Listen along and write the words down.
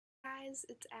guys,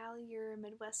 it's Allie, your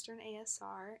Midwestern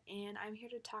ASR, and I'm here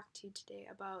to talk to you today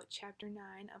about Chapter 9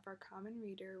 of our common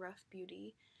reader, Rough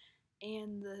Beauty,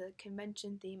 and the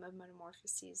convention theme of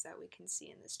metamorphoses that we can see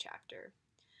in this chapter.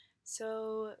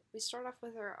 So, we start off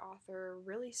with our author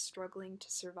really struggling to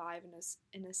survive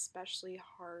in an especially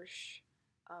harsh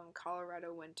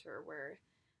Colorado winter where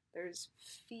there's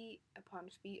feet upon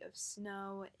feet of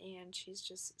snow, and she's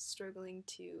just struggling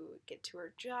to get to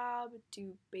her job,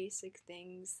 do basic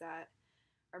things that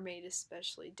are made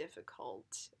especially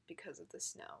difficult because of the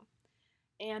snow.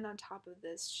 And on top of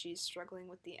this, she's struggling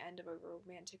with the end of a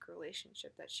romantic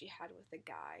relationship that she had with a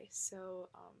guy. So,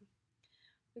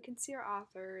 we can see our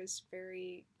author is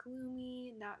very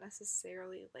gloomy, not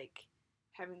necessarily like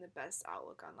having the best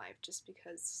outlook on life just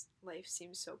because life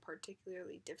seems so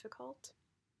particularly difficult.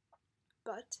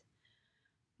 But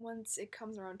once it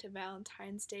comes around to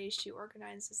Valentine's Day, she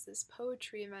organizes this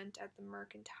poetry event at the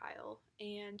Mercantile,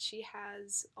 and she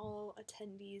has all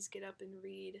attendees get up and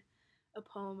read a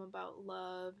poem about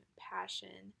love,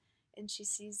 passion, and she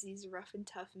sees these rough and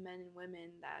tough men and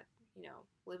women that,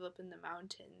 live up in the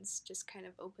mountains just kind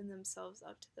of open themselves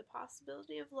up to the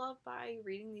possibility of love by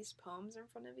reading these poems in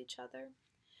front of each other.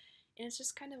 And it's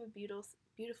just kind of a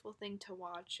beautiful thing to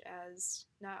watch as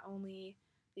not only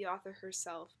the author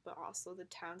herself, but also the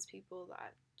townspeople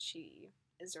that she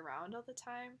is around all the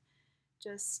time,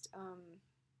 just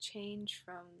change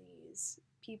from these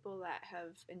people that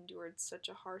have endured such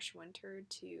a harsh winter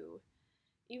to,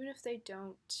 even if they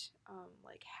don't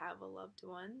have a loved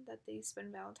one that they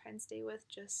spend Valentine's Day with,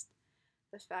 just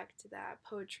the fact that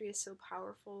poetry is so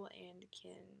powerful and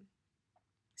can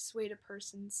sway a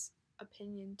person's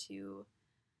opinion to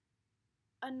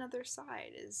another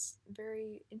side is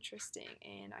very interesting,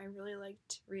 and I really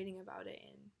liked reading about it,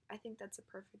 and I think that's a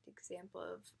perfect example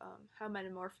of how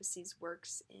metamorphoses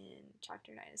works in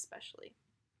chapter 9 especially.